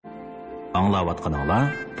Аңлаватқаныңла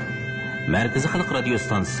Мәркізі Халық радио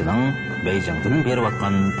станциясының Бейжіңден беріп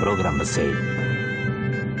атқан программасы.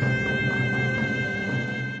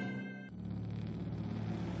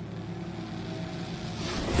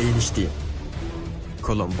 Эйнштейн,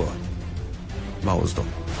 Колумбо, Мауздун,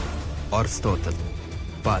 Аристотель,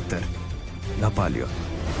 Батыр, Наполеон,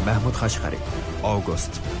 Mahmud Xashqari,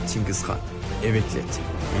 Avgust, Chingizxon, Eviklet,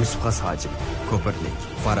 Yusuf Xas Hajim, Kopernik,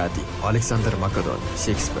 Faraday, Alexander Macedon,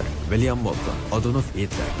 Shakespeare, William Morgan, Adolf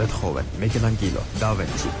Hitler, Beethoven, Michelangelo, Da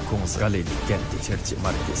Vinci, Kunz, Galilei, Gandhi, Churchill,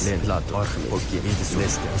 Marquez, Plato, Archimedes,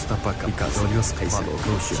 Edison, Mustafa Kemal, Picasso, Julius Caesar,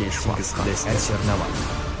 Chingizxon, Alisher Navoiy.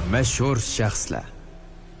 Mashhur shaxslar.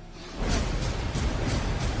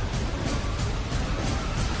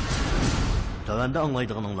 Tövəndə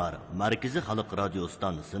anlaydığınızlar, Mərkəzi Xalq Radio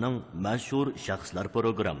Stansiyasının məşhur şəxslər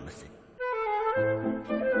proqramısı.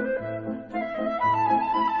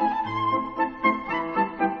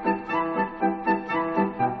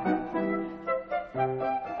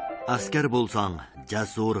 Asker bolsan,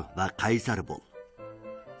 cəsur və qaysar bol.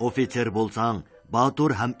 Ofitser bolsan,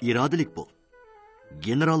 batur həm iradilik bol.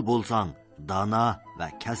 General bolsan, dana və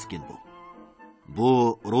kəskin bol.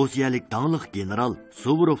 Bu, Rusiyalik dağlıq general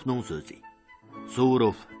Suvorovның sözü.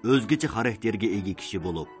 Suvorov o'zgacha xarakterga ega kishi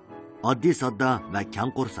bo'lib, oddiy sodda va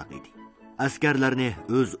kang qo'rsoq edi. Askarlarni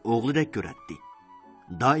o'z o'g'lidek ko'ratdi.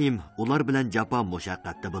 Doim ular bilan jafo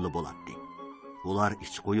mushaqqatda bo'ladi. Ular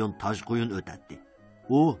ich qo'yun, tosh qo'yun o'tadi.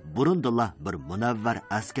 U burundilla bir munavvar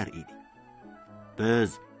askar edi.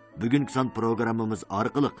 Biz bugungi son programmamiz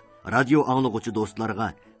orqali radio anglag'uvchi do'stlarga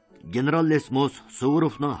General Lesmos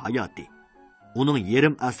Suvorovning hayoti, uning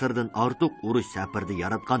yerim asrdan ortiq urush safarida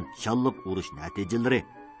yaratgan shalliq urush natijalari,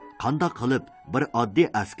 qanday qilib bir oddiy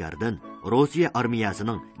askardan Rossiya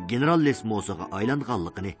armiyasining general Lesmosiga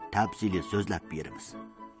aylanganligini tafsili so'zlab beramiz.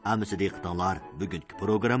 Amisi diqqatlar bugungi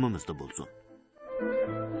programmamizda bo'lsin.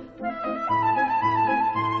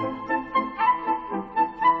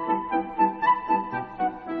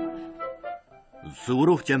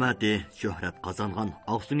 Suvorov jamiyati shuhrat qozongan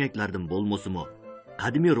oqsunyaklardan bo'lmasimi,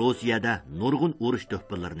 qadimiy Rossiyada nurg'un urush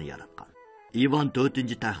to'plarni yaratgan. Ivan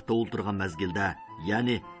 4-taxtda o'ltirgan mezgilda,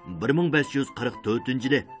 ya'ni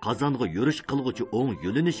 1544-yilda Qozonga yurish qilg'uchi o'ng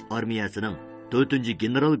yo'linish armiyasining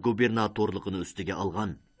 4-general gubernatorligini ustiga olgan.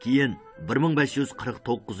 Keyin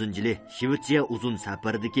 1549-yili Shvetsiya uzun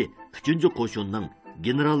safardagi 3-qo'shinning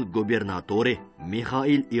general gubernatori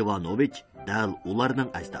Mikhail Ivanovich dal ularning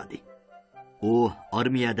ajdodi. U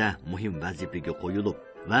armiyada muhim vazifaga qo'yilib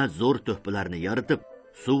va zo'r to'plarni yaratib,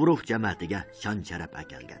 Suvorov jamiyatiga shon sharaf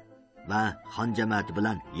akelgan va xon jamiyati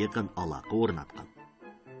bilan yaqin aloqa o'rnatgan.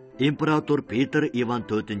 Imperator Peter Ivan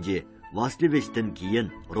 4-chi Vasilevchdan keyin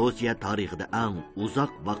Rossiya tarixida eng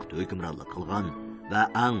uzoq vaqt hukmronlik qilgan va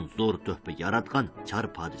eng zo'r to'pni yaratgan char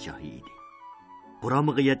podshohi edi.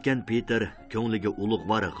 Quramiga yetgan Peter ko'ngliga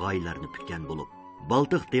ulug'vor g'oyalarni kutgan bo'lib,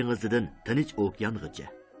 Baltiq dengizidan Tinch okeanigacha,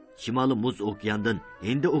 Shimoliy Muz okeanidan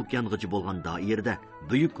Hind okeanigacha bo'lgan doirada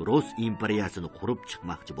buyuk Rus imperiyasini qurib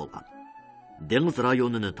chiqmoqchi bo'lgan. Dengiz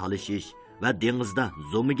rayonini talashish va dengizda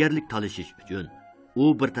zo'migarlik talashish uchun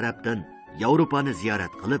u bir tarafdan Yevropani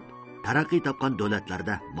ziyorat qilib, taraqqiy topgan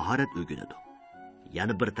davlatlarda mahorat o'rganadi.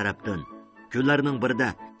 Yana bir tarafdan kunlarning birida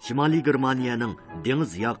Shimoliy Germaniyaning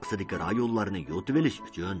dengiz yoqasidagi rayonlarini yutib olish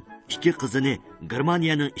uchun ikki qizini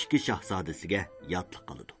Germaniyaning ikki shahzodasiga yotliq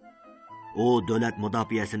qiladi. U davlat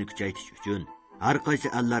mudofaasini kuchaytirish uchun har qaysi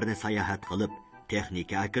allarni sayohat qilib,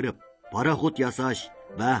 texnika akirib, paraxod yasash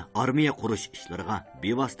va armiya qurish ishlariga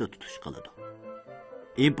bevosita tutish qiladi.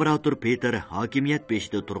 Imperator Peter hokimiyat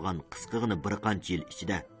beshida turgan qisqagina bir qancha yil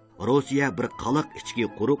ichida Rossiya bir qaloq ichki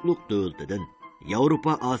quruqlik davlatidan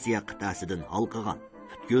Yevropa Osiyo qit'asidan halqagan,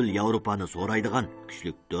 butkul Yevropani so'raydigan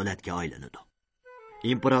kuchli davlatga aylanadi.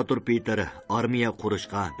 Imperator Peter armiya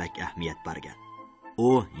qurishga bak ahamiyat bergan.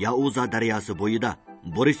 U Yauza daryosi bo'yida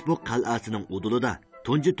Borisbok qal'asining udulida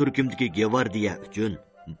tunji turkumdagi gvardiya uchun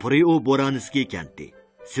Prioboranskiy kenti,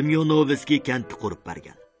 Semyonovskiy kenti qurib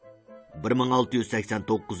bergan.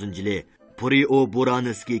 1689-yili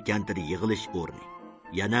Prioboranskiy kentida yig'ilish o'rni,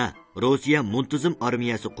 yana Rossiya muntazam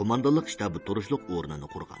armiyasi qo'mondonlik shtabi turishlik o'rnini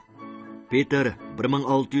qurgan. Peter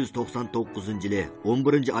 1699-yili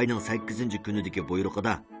 11-oyning 8-kunidagi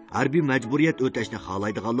buyrug'ida harbiy majburiyat o'tashni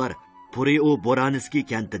xohlaydiganlar Prioboranskiy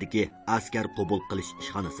kentidagi askar qabul qilish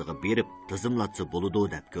ishxonasiga berib tizimlatsa bo'ladi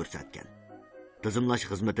deb ko'rsatgan. Tizimlash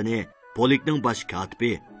xizmatini Polikning bosh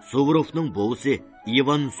katibi Suvorovning buvisi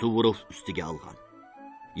Ivan Suvorov ustiga olgan.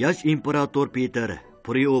 Yosh imperator Peter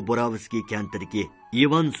Prioboranskiy kentidagi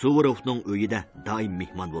Ivan Suvorovning uyida doim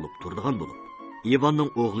mehmon bo'lib turadigan bo'lib,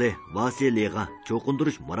 Ivanning o'g'li Vasiliga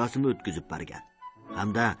cho'qindirish marosimi o'tkazib bergan.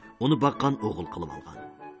 hamda uni baqqan o'g'il qilib olgan.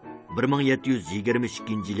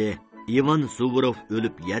 1722-yili Ivan Suvorov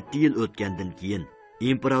o'lib 7 yil o'tgandan keyin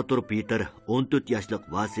imperator Peter 14 yoshlik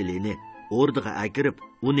Vasiliyni o'rniga akirib,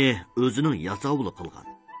 uni o'zining yasovuli qilgan.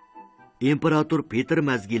 Imperator Peter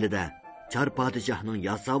mazgilida Çar padişahning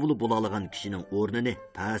yasovuli bo'la olgan kishining o'rnini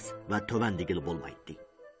past va tovandigili bo'lmaydi.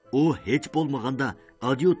 U hech bo'lmaganda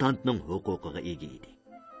adjutantning huquqiga ega edi.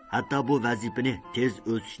 Hatto bu vazifani tez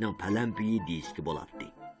o'sishning palampiyi deyishga bo'ladi.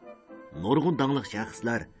 Nurg'un dangliq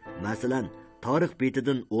shaxslar, masalan, tarix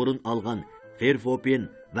betidan o'rin olgan Ferfopin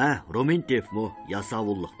va Romentevmo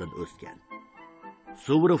yasovullikdan o'sgan.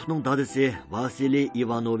 Suvorovning dadasi Vasiliy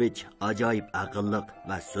Ivanovich ajoyib aqlliq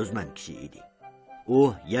va so'zman kishi edi. U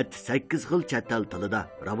 7-8 xil chet el tilida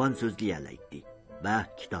ravon so'zlay oladi va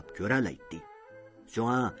kitob ko'ra oladi.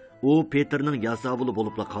 Shunga u Peterning yasovuli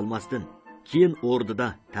bo'lib qolmasdan keyin o'rnida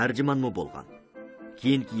tarjimonmi bo'lgan.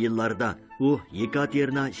 Keyingi yillarda u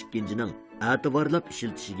Yekaterina II-ning e'tiborlab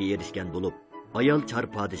ishiltishiga erishgan bo'lib, ayol Çar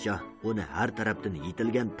podshoh uni har tarafdan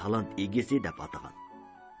yetilgan talant egasi deb atagan.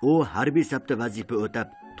 U harbiy safda vazifa o'tab,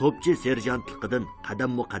 topchi serjantligidan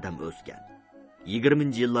qadam-qadam o'sgan.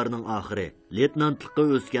 20-yillarning oxiri leytenantlikka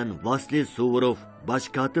o'sgan Vasiliy Suvorov bosh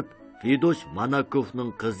kotib Fidosh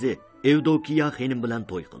Manakovning qizi Evdokiya xonim bilan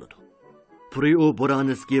to'y qildi.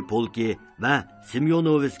 Prioboranskiy polki va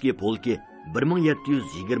Semyonovskiy polki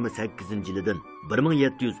 1728-yildan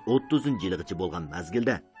 1730-yilgacha bo'lgan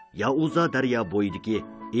mazgilda Yauza daryo bo'yidagi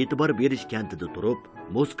e'tibor berish kentida turib,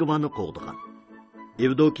 Moskvani qo'g'digan.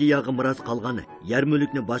 Evdokiyaga miros qolgan yer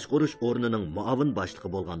mulkni boshqarish o'rnining muavin boshlig'i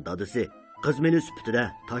bo'lgan dadasi qizmeli sifatida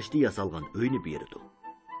toshda yasalgan uyni berdi.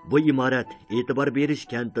 Bu imorat e'tibor berish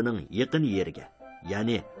kentining yaqin yeriga,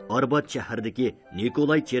 ya'ni Arbat shahridagi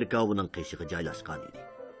Nikolay cherkovining qishig'i joylashgan edi.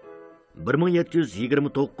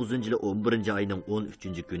 1729-yil 11-oyning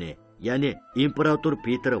 13-kuni, ya'ni imperator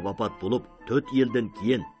Peter vafot bo'lib 4 yildan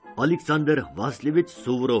keyin Aleksandr Vasilyevich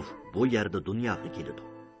Suvorov bu yerda dunyoga keldi.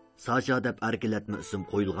 Sasha deb erkilatma ism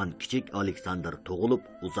qo'yilgan kichik Aleksandr tug'ilib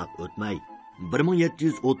uzoq o'tmay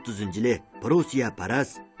 1730-yili Prussiya paras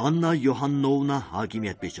Anna Yohannovna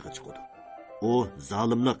hokimiyat beshiga chiqdi. U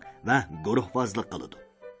zolimlik va guruhbozlik qildi.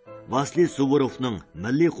 Vasiliy Suvorovning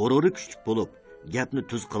milliy g'ururi kuchli bo'lib, gapni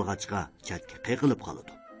tuz qilg'achqa chatga qiqilib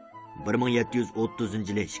qoldi.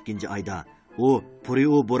 1730-yili 2-oyda u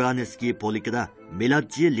Prioboranskiy polkida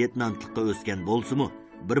milodchi leytenantlikka o'sgan bo'lsa-mu,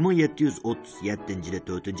 1737-yili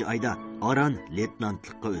 4-oyda Aran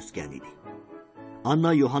leytenantlikka o'sgan edi.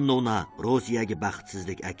 Anna Yohannovna Rossiyaga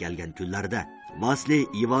baxtsizlik akelgan kunlarda Vasiliy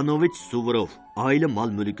Ivanovich Suvorov oila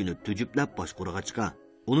mol-mulkini tujublab boshqarg'achqa,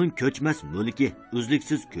 uning ko'chmas mulki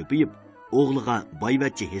uzluksiz ko'payib, o'g'liga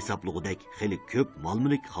boyvachcha hisoblug'idek xili ko'p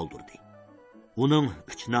mol-mulk qoldirdi. Uning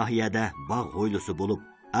 3 nahiyada bog' ho'ylisi bo'lib,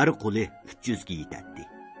 har quli 300 ga yetadi.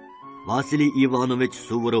 Vasiliy Ivanovich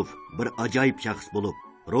Suvorov bir ajoyib shaxs bo'lib,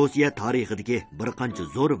 Rossiya tarixidagi bir qancha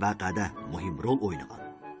zo'r voqeada muhim rol o'ynagan.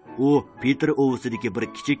 U Peter ovusidagi bir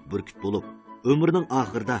kichik burkut bo'lib, umrining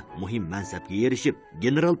oxirida muhim mansabga erishib,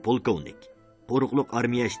 general polkovnik, qo'riqliq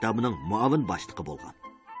armiya shtabining muavin boshlig'i bo'lgan.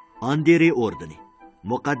 Andrey ordeni,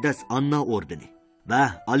 Muqaddas Anna ordeni va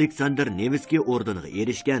Aleksandr Nevskiy ordeniga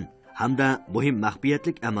erishgan hamda muhim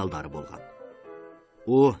maxfiyatlik amaldori bo'lgan.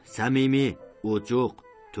 U samimiy, ochiq,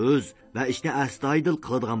 tuz va ishni astoydil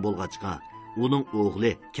qiladigan bo'lg'achqa, uning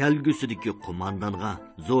o'g'li kelgusidagi qo'mondonga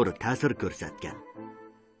zo'r ta'sir ko'rsatgan.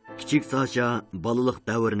 Kichik Sasha balaliq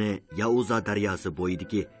davrini Yauza daryosi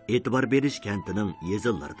bo'yidagi e'tibor berish kentining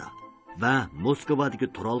yezillarida va Moskvadagi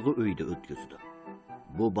turalg'i uyda o'tkazdi.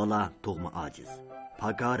 Bu bala tug'ma ojiz,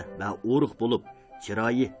 pakar va o'riq bo'lib,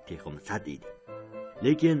 chiroyi texim sat edi.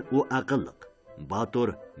 Lekin u aqlliq, botur,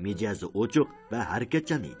 mijazi ochiq va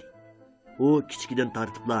harakatchan edi. U kichkidan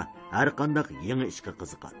tartibla har qanday yangi ishga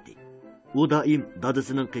qiziqadi. U doim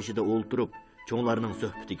dadasining qishida o'ltirib, cho'nglarning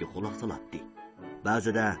suhbatiga quloq soladi.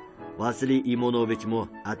 Ba'zida Vasiliy Imonovichmo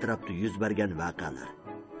atrofda yuz bergan voqealar,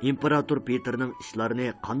 imperator Peterning ishlarini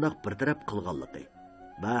qanday bir taraf qilganligi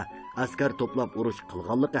va askar to'plab urush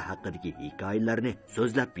qilganligi haqidagi hikoyalarni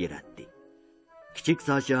so'zlab beradi. Kichik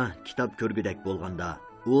Sasha kitob ko'rgudek bo'lganda,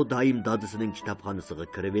 u doim dadasining kitobxonasiga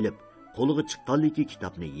kirib olib, qo'liga chiqqanligi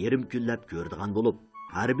kitobni yarim kunlab ko'rdigan bo'lib,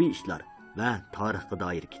 harbiy ishlar va tarixga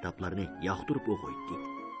doir kitoblarni yoqtirib o'qiydi.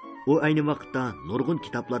 U ayni vaqtda nurg'un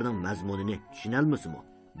kitoblarning mazmunini tushunolmasa-mu,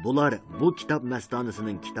 bular bu kitob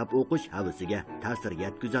mastonasining kitob o'qish havasiga ta'sir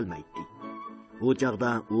yetkazolmaydi. Bu chaqda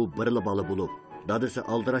u birli bola bo'lib, dadasi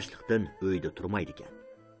aldirashlikdan uyda turmaydi ekan.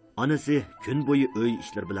 Onasi kun bo'yi uy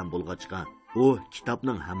ishlar bilan bo'lg'achqa, u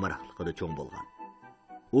kitobning hamrohligida cho'ng bo'lgan.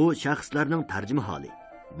 U shaxslarning tarjima holi,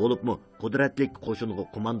 bo'libmi qudratli qo'shinga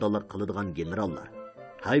qo'mondonlik qiladigan generallar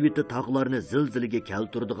haybiti tog'larni zilzilaga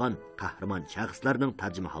keltiradigan qahramon shaxslarning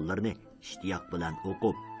tarjimahanlarini ishtiyoq bilan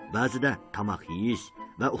o'qib, ba'zida tamoq yeyish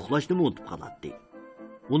va uxlashni unutib qoladi.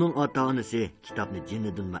 Uning ota-onasi kitobni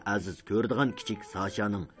jinnidan aziz ko'radigan kichik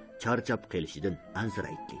Sashaning charchab kelishidan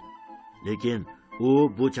ansiraydi. Lekin u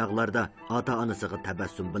bu chaqlarda ota-onasiga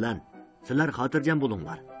tabassum bilan "Sizlar xotirjam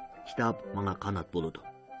bo'linglar. Kitob menga qanot bo'ladi.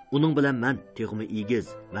 Uning bilan men texmi egiz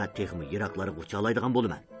va texmi yiroqlarga ucha oladigan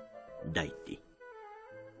bo'laman" deydi.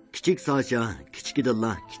 Kichik Sasha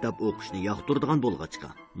kichikidilla kitob o'qishni yoqtiradigan bo'lg'achqa,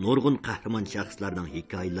 nurg'un qahramon shaxslarning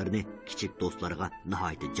hikoyalarini kichik do'stlarga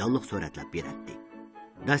nihoyat jonliq suratlab beradi.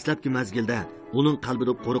 Dastlabki mazgilda uning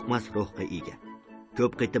qalbida qo'rqmas ruhga ega.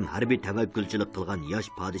 Ko'p qitim harbiy tavakkulchilik qilgan yosh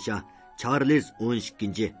podshoh Charles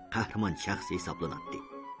 12 qahramon shaxs hisoblanadi.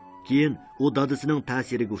 Keyin u dadasining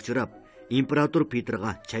ta'siriga uchrab, imperator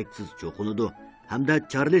Peterga cheksiz cho'qinadi hamda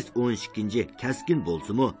Charles 12 kaskin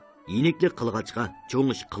bo'lsa-mu, yeniklik qilg'achqa cho'ng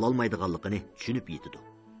ish qilolmaydiganligini tushunib yetadi.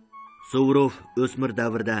 Suvorov o'smir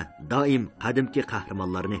davrida doim qadimki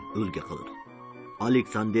qahramonlarni o'lga qiladi.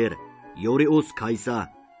 Aleksander, Yorios Kaysa,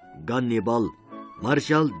 Gannibal,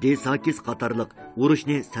 Marshal Desakis qatorliq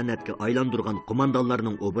urushni san'atga aylantirgan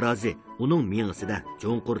qo'mondonlarning obrazi uning miyasida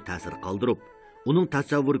cho'nqur ta'sir qoldirib, uning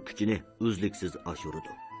tasavvur kuchini uzluksiz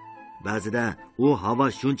oshirdi. Ba'zida u havo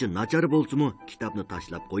shuncha nachar bo'lsa-mu, kitobni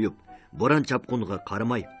tashlab qo'yib, bo'ron chapqunga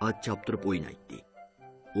qaramay ot choptirib o'ynaydi.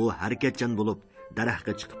 U harakatchan bo'lib,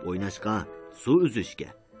 daraxtga chiqib o'ynashga, suv uzishga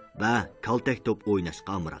va kaltak to'p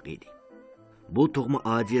o'ynashga amroq edi. Bu tug'ma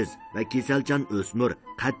ojiz va kasalchan o'smir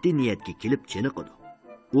qat'iy niyatga kelib chiniqdi.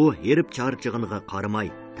 U herib charchig'iniga qaramay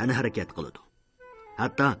tana harakat qiladi.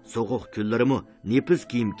 Hatto so'g'uq kunlarimi nepis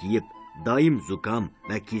kiyim kiyib, doim zukam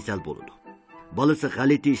va kasal bo'ladi. Bolasi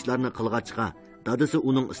g'alati ishlarni qilg'achqa, dadasi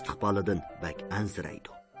uning istiqbolidan bak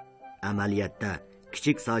ansiraydi. Amaliyotda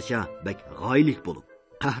kichik Sasha bak g'oylik bo'lib,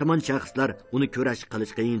 qahramon shaxslar uni kurash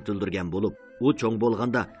qilishga intildirgan bo'lib, u cho'ng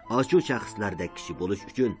bo'lganda ashu shaxslarda kishi bo'lish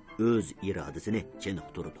uchun o'z irodasini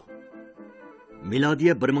chiniqtirdi.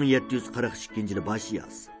 Milodiya 1742-yil bosh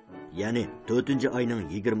yoz, ya'ni 4-oyning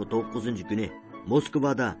 29-kuni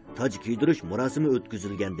Moskvada toj kiydirish murosimi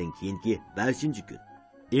o'tkazilgandan keyingi 5-kun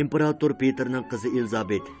imperator Peterning qizi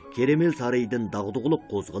Elizabet Kreml saroyidan dag'dug'liq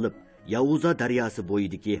qo'zg'alib, Yavuza daryosi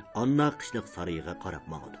bo'yidagi Anna qishliq saroyiga qarab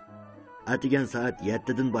maqdi. Atigan soat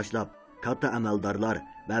 7dan boshlab katta amaldorlar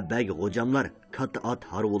va bag g'ojamlar katta at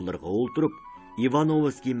harvullarga o'ltirib,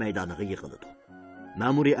 Ivanovskiy maydoniga yig'ildi.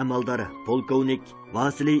 Ma'muriy amaldor polkovnik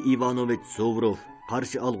Vasiliy Ivanovich Suvorov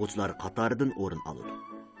qarshi olg'uvchilar qatoridan o'rin oldi.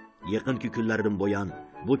 Yaqinki kunlardan bo'yon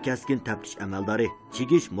bu kaskin taftish amaldori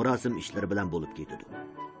chegish murosim ishlari bilan bo'lib ketdi.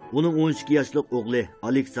 Uning 12 yoshli o'g'li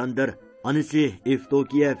Aleksander anisi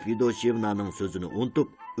Evdokiya Fedoshevnaning so'zini unutib,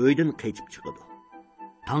 uydan qochib chiqdi.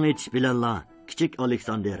 Tong etish bilanla kichik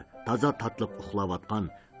Aleksander toza tatliq uxlayotgan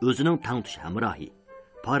o'zining tangtush hamrohi,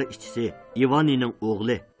 par ishchisi Ivanining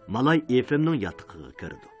o'g'li Malay Efimning yotiqiga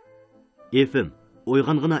kirdi. Efim,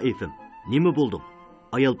 uyg'ong'ina Efim, nima bo'ldi?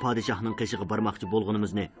 Ayol podshohning qishig'i bormoqchi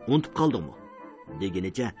bo'lganimizni unutib qoldingmi?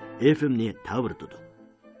 Deginicha Efimni tavirdi.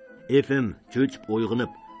 Efim cho'chib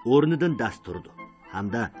uyg'onib, o'rnidan dast turdi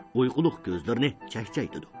hamda uyquliq ko'zlarini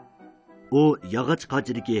chaqchaydi. U yog'och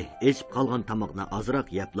qochidagi eshib qolgan tomoqni ozroq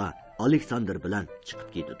yepla Aleksander bilan chiqib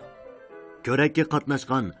ketdi. Ko'rakka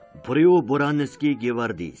qatnashgan Prioboranskiy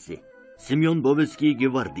gvardiyasi, Semyon Boveskiy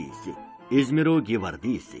gvardiyasi, Izmiro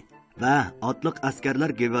gvardiyasi va otliq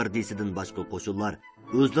askarlar gvardiyasidan boshqa qo'shinlar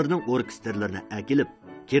o'zlarining orkestrlarini akilib,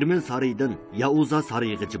 Kreml saroyidan Yauza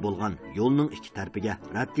saroyigacha bo'lgan yo'lning ikki tarafiga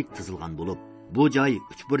rattik tizilgan bo'lib, bu joy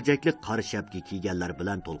uch burchakli qora shapka kiyganlar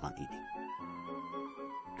bilan to'lgan edi.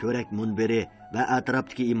 Ko'rak munbiri va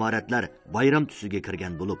atrofdagi imoratlar bayram tusiga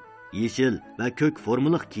kirgan bo'lib, yeshil va ko'k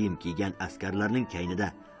formaliq kiyim kiygan askarlarning kaynida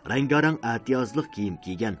rangarang atiyozliq kiyim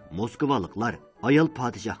kiygan moskvaliklar ayol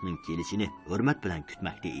podshohning kelishini hurmat bilan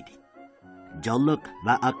kutmoqda edi. Jonliq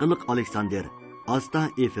va aqlliq Aleksander asta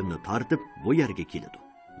Efimni tortib bu yerga keldi.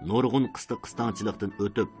 Nurg'un qistonchilikdan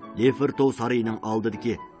o'tib, Lefertov saroyining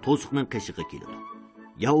oldidagi to'siqning qishig'i keldi.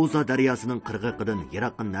 Yauza daryosining qirg'iqidan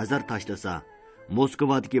yiroqqa nazar tashlasa,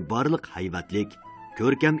 Moskvadagi barliq haybatlik,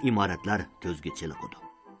 ko'rkam imoratlar ko'zga chiliqdi.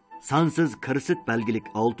 Sansiz kirsit belgilik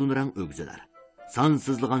oltin rang o'g'zilar,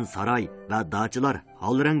 sansizligan saroy va dachilar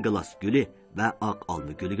holrang glas guli va oq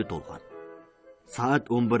olma guliga to'lgan. Soat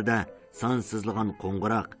 11da sansizligan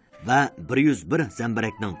qo'ng'iroq va 101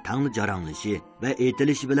 zambarakning tangli jaranglashi va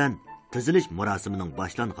aytilishi bilan tizilish murosimining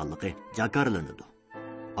boshlanganligi jakarlanadi.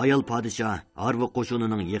 Ayol podshoh harbi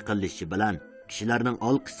qo'shinining yiqilishi bilan kishilarning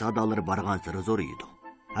olqish sadolari borgan sari zo'riydi.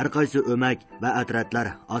 Har qaysi o'mak va atratlar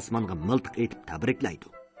osmonga miltiq etib tabriklaydi.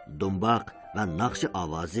 Dumboq va naqshi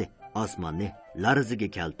ovozi osmonni larziga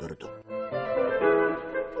keltirdi.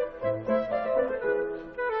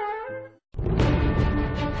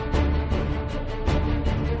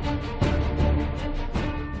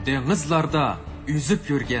 Dengizlarda yüzüp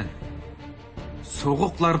yürgen,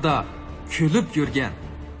 soğuklarda külüp yürgen,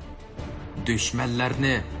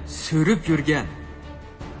 düşmanlarını sürüp yürgen,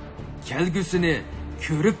 kelgüsünü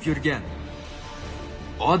körüp yürgen,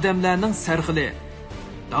 odamlarning sarxili,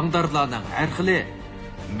 dangdarlarning harxili,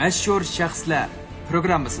 mashhur shaxslar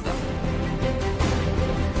programmasida.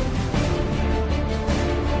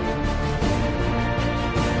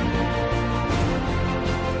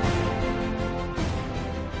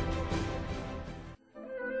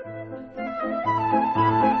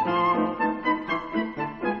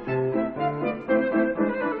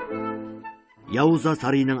 Yavuzа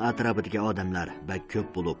sarayının atrafidagi odamlar bak ko'p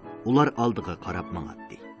bo'lib, ular oldiga qarab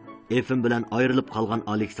mang'atdi. Efim bilan ayrilib qolgan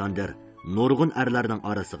Aleksandr nurg'un erlarning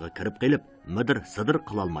orasiga kirib qilib, midir-sidir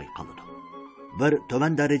qilolmay qoldi. Bir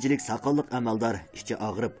tovan darajalik saqolliq amaldor ichi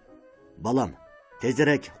og'rib, "Balam,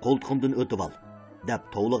 tezroq qo'ltiqimdan o'tib ol", deb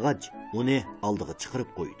tovlag'ach, uni oldiga chiqarib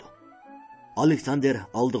qo'ydi. Aleksandr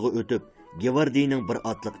oldiga o'tib, Gevardiyaning bir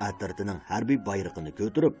otliq atirtining harbiy bayrog'ini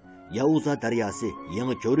ko'tarib, Yavuzа daryosi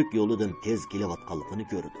yangi ko'rik yo'lidan tez kelayotganligini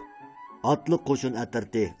ko'rdi. Otliq qo'shin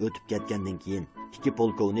atirti o'tib ketgandan keyin ikki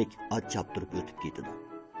polkovnik ot choptirib o'tib ketdi.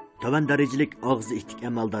 Tovan darajalik og'zi ichik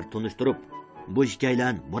amaldor tunishtirib, "Bu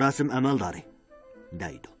hikoyalan Murosim amaldori",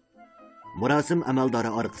 deydi. Murosim amaldori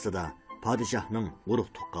orqasida podshohning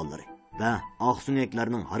urug' tuqqanlari va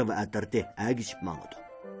oqsunyaklarning harbi atirti agishib mangdi.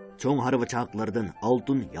 Cho'ng harbi chaqlardan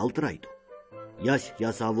oltin yaltiraydi. Yosh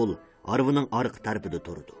yasovul harbining orqa tarafida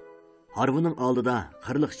turdi. Harbining oldida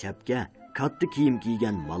qirliq shapka, katta kiyim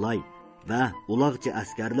kiygan malay va uloqchi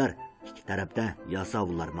askarlar ikki tarafda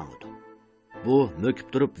yasovullar mangdi. Bu mökib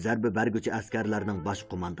turib zarba berguchi askarlarning bosh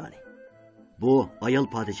qo'mondoni. Bu ayol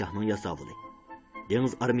podshohning yasovuli.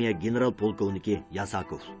 Dengiz armiya general polkovniki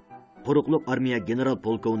Yasakov. Quruqliq armiya general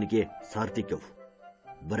polkovniki Sartikov.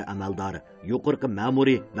 Bir amaldor yuqorqi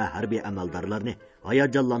ma'muriy va harbiy amaldorlarni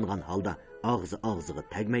hayajonlangan holda og'ziga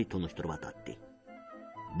tagmay tunishtirib atdi.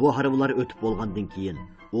 Bu harbilar o'tib bo'lgandan keyin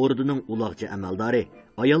orduning uloqchi amaldori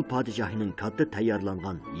ayol podshohining katta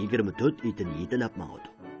tayyorlangan 24 itini yetilab mangdi.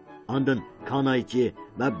 Ondan kanaychi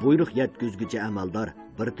va buyruq yetkizguchi amaldor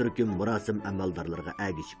bir turkum Murosim amaldorlarga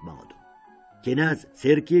agishib mangdi. Kenaz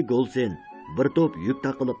Serki Golsen bir to'p yuk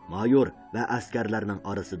taqiliq mayor va askarlarning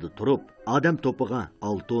orasida turib, odam to'piga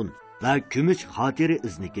oltin va kumush xotira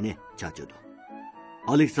iznikini chachidi.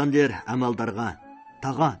 Aleksandr amaldorga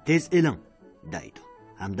 "Tag'a tez eling", deydi.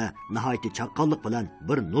 Hamda nihoyatda chaqqonlik bilan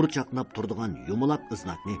bir nur chaqnab turadigan yumaloq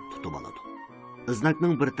iznakni tutib oladi.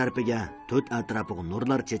 Iznakning bir tarafiga to'rt atrofiga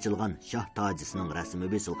nurlar chechilgan shoh tojisining rasmi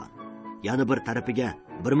besilgan. Yana bir tarafiga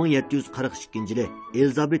 1742-yili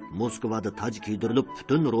Elizabet Moskvada toj kiydirilib,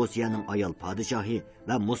 butun Rossiyaning ayol podshohi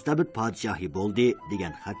va mustabid podshohi bo'ldi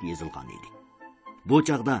degan xat yozilgan edi. Bu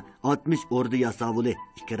chaqda 60 ordu yasovuli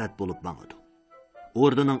ikki rat bo'lib mangdi.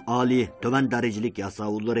 Orduning oliy, tovan darajalik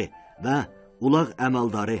yasovullari va uloq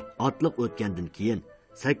amaldori otliq o'tgandan keyin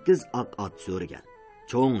 8 oq ot so'rgan.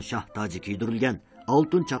 Cho'ng shoh toji kiydirilgan,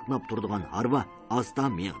 oltin chaqnab turadigan harba asta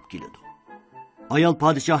mengib keladi. Ayol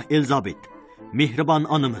podshoh Elizabet, mehribon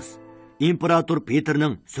onamiz, imperator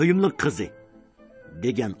Peterning so'yimli qizi,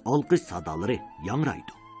 degan olqish sadolari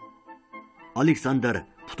yangraydi. Aleksandr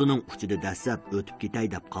putining uchida dastlab o'tib ketay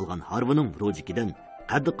deb qolgan harbining rojikidan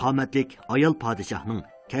qaddi qomatlik ayol podshohning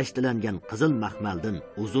kashtilangan qizil maxmaldan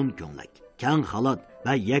uzun ko'nglak, kang xalat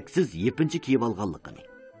va yaksiz yepinchi kiyib olganligini,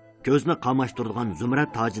 ko'zni qamashtirgan zumrad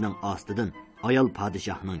tojining ostidan ayol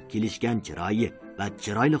podshohning kelishgan chiroyi va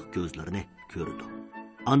chiroyli ko'zlarini ko'rdi.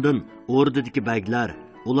 Ondan o'rdidagi baglar,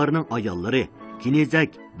 ularning ayollari,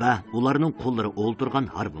 kinezak va ularning qo'llari o'ltirgan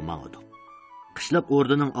harbi mangdi. Qishliq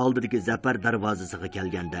o'rdining oldidagi zafar darvozasiga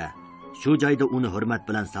kelganda, shu joyda uni hurmat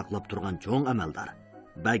bilan saqlab turgan cho'ng amaldor,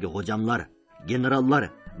 bagi g'ojamlar, generallar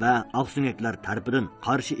va oqsunyaklar tarafidan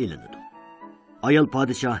qarshi elinadi. Ayol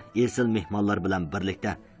podshoh esil mehmonlar bilan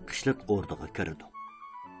birlikda qishliq o'rdiga kirdi.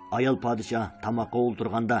 Ayol podshoh tamoqqa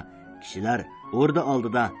o'ltirganda kishilar o'rda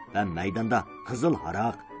oldida va maydonda qizil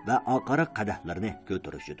haroq va oqariq qadahlarni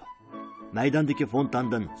ko'tarishdi. Maydondagi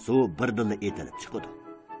fontandan suv birdilla etilib chiqdi.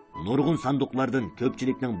 Nurg'un sanduqlardan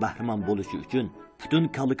ko'pchilikning bahramon bo'lishi uchun butun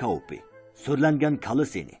kali kaupi, surlangan kali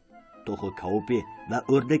seni, to'xi kaupi va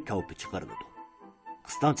o'rdak kaupi chiqarildi.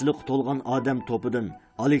 Qistonchilik to'lgan odam to'pidan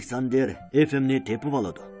Aleksandr Efimni tepib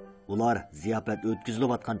oladi. Ular ziyofat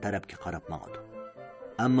o'tkazilayotgan tarafga qarab mangdi.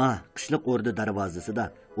 Ammo qishliq o'rda darvozasida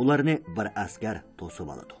ularni bir askar to'sib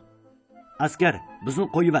oladi. "Askar, bizni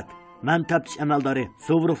qo'yib at", "Men taftish amaldori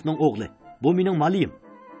Suvrovning o'g'li. Bu mening malim",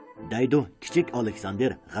 deydi kichik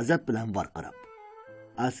Aleksandr g'azab bilan varqirab.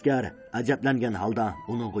 Askar ajablangan holda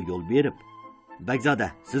uningga yo'l berib, "Bagzoda,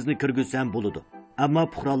 sizni kirgizsam bo'ladi. Ammo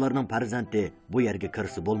fuqarolarning farzandi bu yerga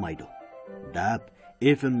kirsa bo'lmaydi", deb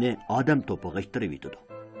Efimni odam to'piga ittirib yetdi.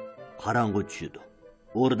 Qorong'i tushdi.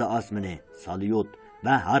 O'rda osmini salyut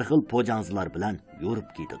va har xil po'janzlar bilan yurib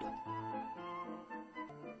ketdi.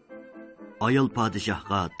 Ayol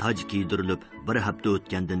podshohga toj kiydirilib bir hafta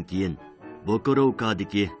o'tgandan keyin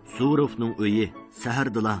Bokorovkadagi Surovning uyi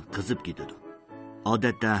sahardila qizib ketdi.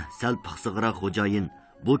 Odatda sal paxsig'iroq xo'jayin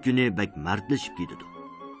bu kuni bak martlashib ketdi.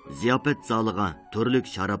 Ziyofat zaliga turli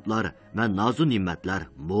sharoblar va nozu ne'matlar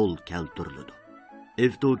mo'l keltirildi.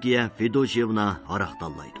 Evdokiya Fedoshevna aroq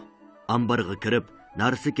tanlaydi. Ambarga kirib,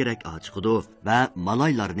 narsa kerak ochiqdi va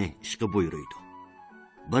malaylarni ishga buyuruydi.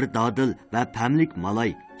 Bir dodil va pamlik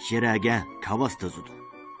malay shiraga kavas tizidi.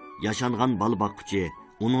 Yashangan bal boqquchi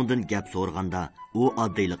uningdan gap so'rganda u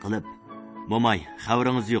oddiylik qilib, "Momay,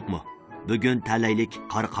 xabaringiz yo'qmi? Bugun talaylik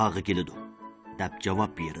qarqog'i keladi", deb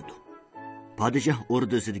javob berdi. Podshoh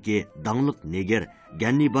o'rdasidagi dangliq neger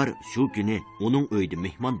Gannibar shu kuni uning uyida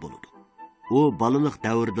mehmon bo'ldi. U balaliq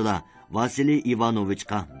davrida Vasiliy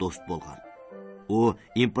Ivanovichga do'st bo'lgan. U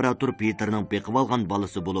imperator Peterning beqib olgan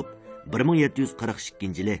balasi bo'lib,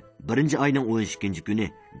 1742-yili 1-oyning 12 kuni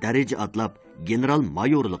daraja atlab general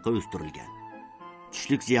mayorlikqa o'stirilgan.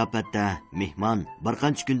 Tushlik ziyofatda mehmon bir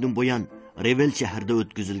qancha kundan buyon Revel shahrida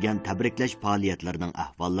o'tkazilgan tabriklash faoliyatlarining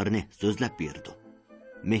ahvollarini so'zlab berdi.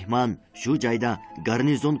 Mehmon shu joyda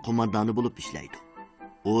garnizon qo'mondoni bo'lib ishlaydi.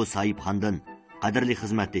 U Sayibxondan, "Qadrli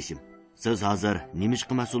xizmatdoshim, siz hozir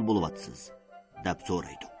nimishqa mas'ul bo'lyapsiz?" deb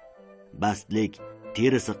so'raydi. Bastlik,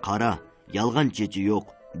 terisi qora, yolg'on chechi yo'q,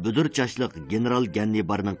 budur chashliq general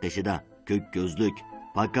Gannibarning qishida ko'k ko'zlik,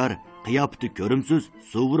 pakar, qiyofati ko'rimsiz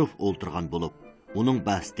Suvorov o'ltirgan bo'lib, uning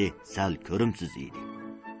basti sal ko'rimsiz edi.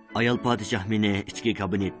 Ayol podshoh meni ichki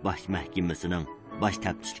kabinet bosh mahkamasining bosh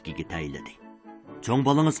taftishligiga tayinladi. "Cho'ng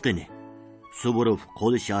bolangiz qani?" Suvorov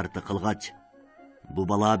qo'l isharati qilg'ach, "Bu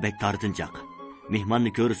bola bek tortinchoq.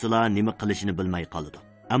 Mehmonni ko'rsala nima qilishini bilmay qoldi.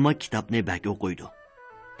 Ammo kitobni bak o'qiydi",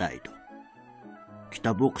 deydi.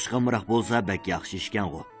 Kitob o'qishga muroq bo'lsa bak yaxshi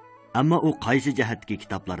ishkan-ku. Ammo u qaysi jihatdagi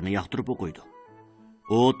kitoblarni yoqtirib o'qiydi?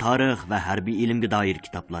 U tarix va harbiy ilmga doir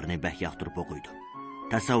kitoblarni bak yoqtirib o'qiydi.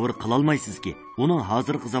 Tasavvur qila olmaysizki, uning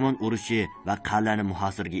hozirgi zamon urushi va qal'ani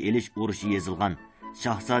muhosirga elish urushi yozilgan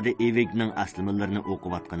Shahzoda Evigning aslimallarini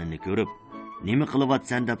o'qiyotganini ko'rib, "Nima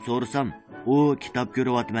qilyapsan?" deb so'rasam, u "Kitob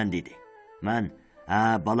ko'ryapman" dedi. Men, "Ha,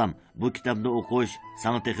 balam, bu kitobni o'qish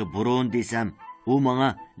sana texi burun" desam, u menga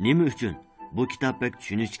 "Nima uchun? Bu kitob bek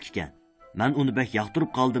tushunishli ekan. Men uni bek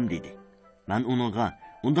yoqtirib qoldim" dedi. Men uningga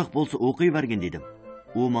 "Undaq bo'lsa o'qiyvergin" dedim.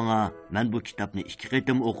 U menga "Men bu kitobni 2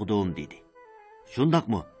 qatim o'qidim" dedi.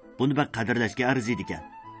 "Shundaqmi? Buni bek qadrlashga arziydi ekan"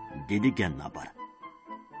 dedi Gannibar.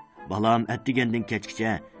 Balam attigandan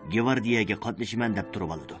kechgacha gvardiyaga qatnashaman deb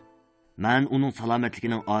turib oldi. Men uning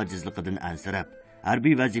salomatligining ojizligidan ansirab,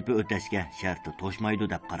 harbiy vazifa o'tashga sharti to'shmaydi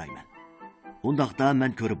deb qarayman. Undaqda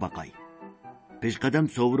men ko'rib boqay. Peshqadam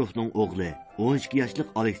Suvorovning o'g'li 12 yoshli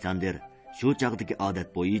Aleksandr shu chaqdagi odat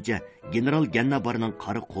bo'yicha general Gannibarning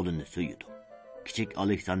qari qo'lini suydi. Kichik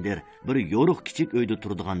Aleksandr bir yo'ruq kichik uyda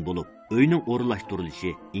turadigan bo'lib, uyning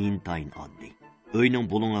o'rlashtirilishi intayin oddiy. Uyning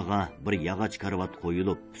bulungaga bir yog'och karvat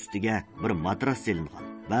qo'yilib, ustiga bir matras selingan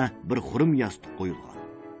va bir xurum yostiq qo'yilgan.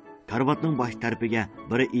 Karvatning bosh tarafiga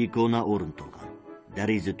bir ikona o'rnatilgan.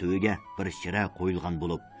 Dariza tuviga bir shira qo'yilgan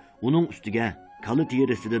bo'lib, uning ustiga kali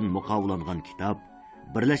terisidan muqovlangan kitob,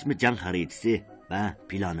 birlashma jang xaritasi va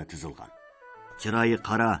plani tizilgan. Chiroyi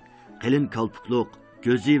qara, qalin kalpuqliq,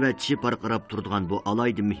 ko'zi va tishi parqirab turadigan bu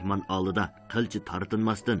alaydi mehmon oldida qilchi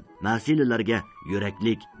tortinmasdan masalalarga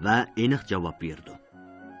yuraklik va aniq javob berdi.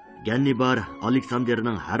 Gannibar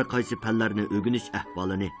Aleksandrning har qaysi fanlarni o'rganish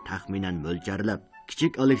ahvolini taxminan mo'ljarlab,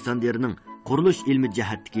 kichik Aleksandrning qurilish ilmi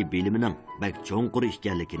jihatdagi bilimining bak cho'nqur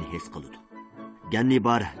ekanligini his qildi.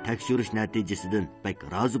 Gannibar tekshirish natijasidan bak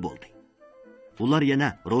rozi bo'ldi. Ular yana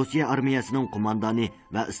Rossiya armiyasining qo'mondoni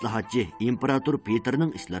va islohotchi imperator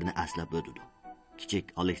Peterning ishlarini aslab o'tdi. Kichik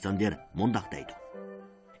Aleksandr mundaq deydi.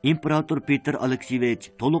 Imperator Peter Alekseyevich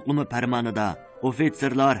to'liqlama farmonida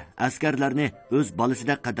ofitserlar, askarlarni o'z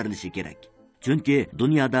bolasida qadrlashi kerak. Chunki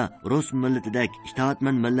dunyoda Rus millatidek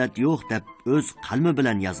itoatman millat yo'q deb o'z qalmi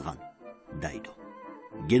bilan yozgan, deydi.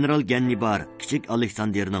 General Gannibar kichik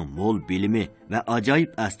Aleksandrning mo'l bilimi va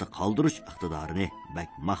ajoyib asli qoldirish iqtidorini bak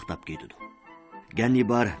maqtab ketdi.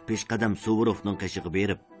 Gannibar peshqadam Suvorovning qishig'i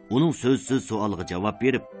berib, uning so'zsiz savoliga javob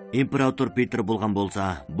berib, imperator Peter bo'lgan bo'lsa,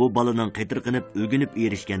 bu balaning qitirqinib o'ginib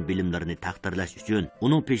erishgan bilimlarini taqdirlash uchun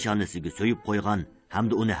uning peshonasiga so'yib qo'ygan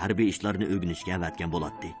hamda uni harbiy ishlarni o'rganishga avatgan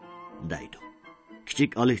bo'ladi, deydi.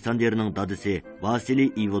 Kichik Aleksanderning dadisi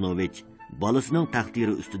Vasiliy Ivanovich balasining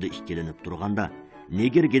taqdiri ustida ikkilanib turganda,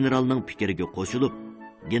 Neger generalning fikriga qo'shilib,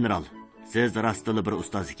 "General, siz rostli bir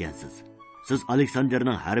ustoz ekansiz. Siz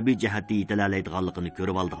Aleksanderning harbiy jihatda yetilalaydiganligini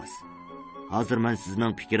ko'rib oldingiz. Hozir men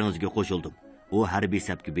sizning fikringizga qo'shildim. U harbiy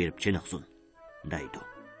safga berib chiniqsin", deydi.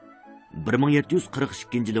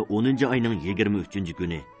 1742-yil 10 oyning 23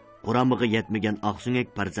 kuni Quramiga yetmagan Aqsunak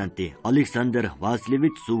farzandi Aleksander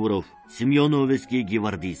Vasilyevich Suvorov Semyonovskiy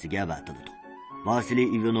gvardiyasiga avatildi.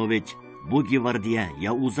 Vasiliy Ivanovich bu gvardiya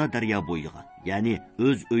Yauza daryo bo'yiga, ya'ni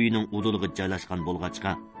o'z uyining uduliga joylashgan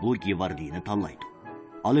bo'lg'achqa bu gvardiyani tanlaydi.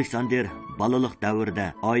 Aleksander balalik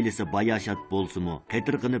davrida oilasi bayashat bo'lsa-mu,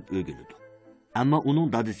 qitirqinib o'ginadi. Ammo uning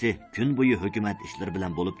dadisi kun bo'yi hukumat ishlari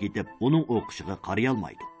bilan bo'lib ketib, uning o'qishiga qaray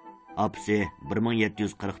olmaydi. Apsi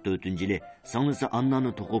 1744-yili singlisi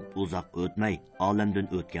Annani to'qib uzoq o'tmay olamdan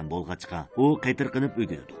o'tgan bo'lg'achqa, u qitirqinib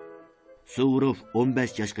o'ginadi. Suvorov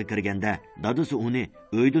 15 yoshga kirganda dadasi uni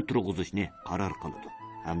uyda turg'izishni qaror qildi.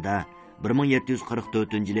 Hamda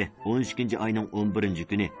 1744-yili 12-oyning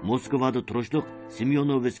 11-kuni Moskvada turishliq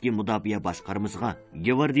Semyonovskiy mudofaa boshqarmasiga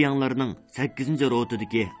gvardiyanlarning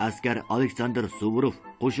 8-rotidagi askar Aleksandr Suvorov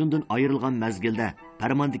qo'shindan ayrilgan mazgilda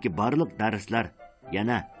farmondagi barliq darslar,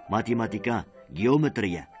 yana matematika,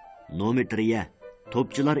 geometriya, nometriya,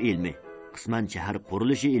 to'pchilar ilmi, qisman shahar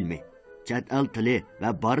qurilishi ilmi, chet el tili va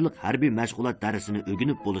barliq harbiy mashg'ulot darsini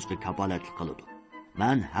o'rganib bo'lishga kafolatlik qildi.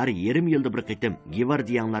 Men har yarim yilda bir qitim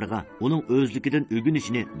gvardiyanlarga uning o'zligidan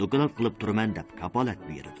o'rganishini doklad qilib turman deb kafolat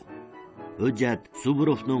berdi. Hujjat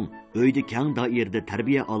Suvorovning uyda keng doirada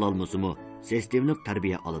tarbiya ololmasimi, sistemlik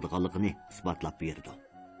tarbiya oladiganligini isbotlab berdi.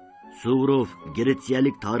 Suvorov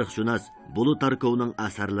gretsiyalik tarixshunos Bulutarkovning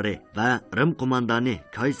asarlari va Rim qo'mondoni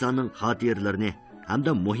Kaysaning xotiralarini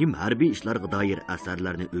hamda muhim harbiy ishlarga doir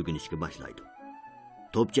asarlarni o'rganishga boshlaydi.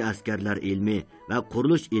 Topchi askarlar ilmi va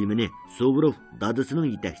qurilish ilmini Suvorov dadasining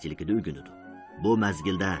yetakchiligida o'rganadi. Bu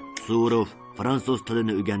mazgilda Suvorov fransuz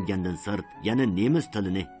tilini o'rgangandan sirt yana nemis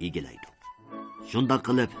tilini egallaydi. Shunda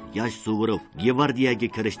qilib, yosh Suvorov gvardiyaga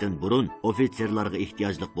kirishdan burun ofitserlarga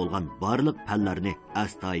ehtiyojli bo'lgan barliq fanlarni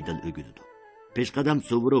astoydil o'rganadi. Peshqadam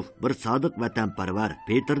Suvorov bir sodiq vatanparvar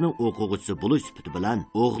Peterning o'quvchisi bo'lish sifati bilan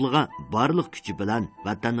o'g'liga barliq kuchi bilan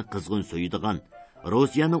vatanni qizg'in so'yadigan,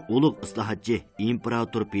 Rossiyaning ulug' islohotchi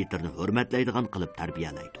imperator Peterni hurmatlaydigan qilib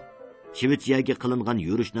tarbiyalaydi. Shvetsiyaga qilingan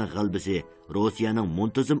yurishning g'albisi Rossiyaning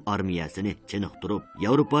muntazam armiyasini chiniqtirib,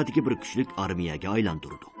 Yevropadagi bir kuchli armiyaga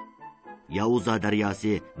aylantirdi. Yauza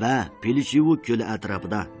daryosi va Pelishivu ko'li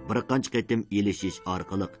atrofida bir qancha qitim elishish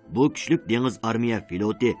orqali bu kuchli dengiz armiya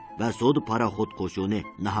floti va savdo paraxod qo'shuni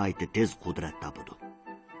nihoyatda tez qudrat topdi.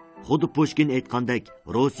 Xuddi Pushkin aytgandek,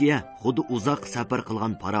 Rossiya xuddi uzoq safar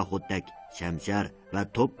qilgan paraxoddek shamshar va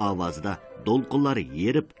to'p ovozida do'lqinlar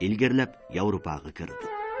yerib ilgirlab Yevropaga kirdi.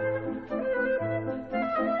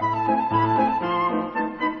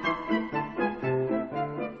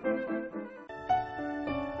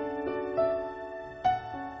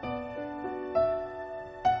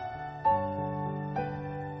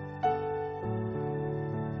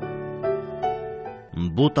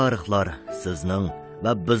 Bu tarixlar sizning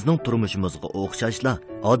va bizning turmushimizga o'xshashla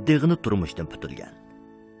oddiygina turmushdan putilgan.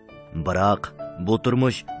 Biroq bu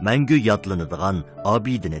turmush mangu yodlanadigan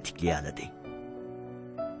obidini tiklayoladi.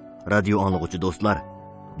 Radio anglag'uchi do'stlar,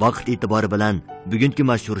 vaqt e'tibori bilan bugungi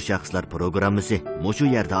mashhur shaxslar programmasi mushu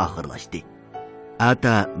yerda oxirlashdi.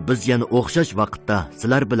 Ata biz yana o'xshash vaqtda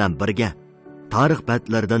sizlar bilan birga tarix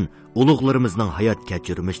batlaridan ulug'larimizning hayot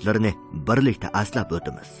kechirmishlarini birlikda aslab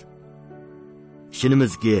o'tamiz.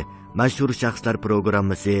 Ishonimizki, mashhur shaxslar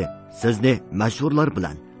programmasi sizni mashhurlar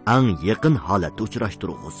bilan eng yaqin holatda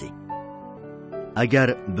uchrashtiruvchi. Agar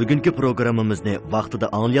bugungi programmamizni vaqtida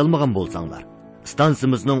anglay olmagan bo'lsanglar,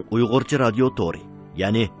 stansimizning Uyg'urcha radio tori,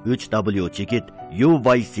 ya'ni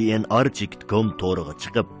 3w.uycnr.com toriga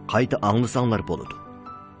chiqib, qayta anglasanglar bo'ladi.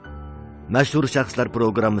 Mashhur shaxslar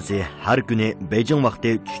programmasi har kuni Beijing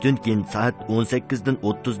vaqti tushdan keyin soat 18 dan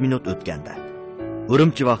 30 minut o'tganda,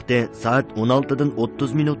 Urumchi vaqti soat 16 dan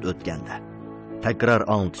 30 minut o'tganda, takror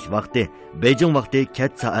anglatish vaqti Beijing vaqti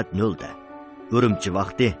kech soat 0 da, Urumchi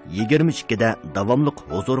vaqti 22 da davomli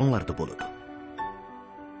huzuringlarda bo'ladi.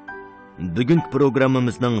 Bugungi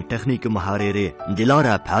programmamizning texnik muharriri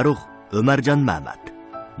Dilara Farux, Umarjon Mahmad,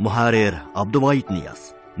 muharrir Abduvoyid Niyoz,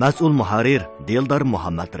 mas'ul muharrir Dildor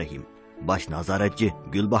Muhammad Rahim, bosh nazoratchi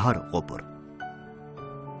Gulbahor G'opur.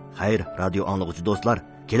 Xayr, radio anglag'uchi do'stlar,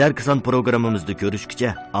 kelar kisan programmamizda ko'rishguncha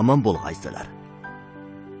omon bo'lg'aysizlar.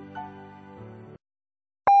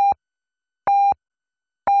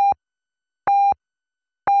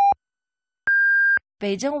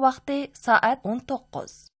 Beijing vaqti soat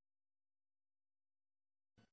 19.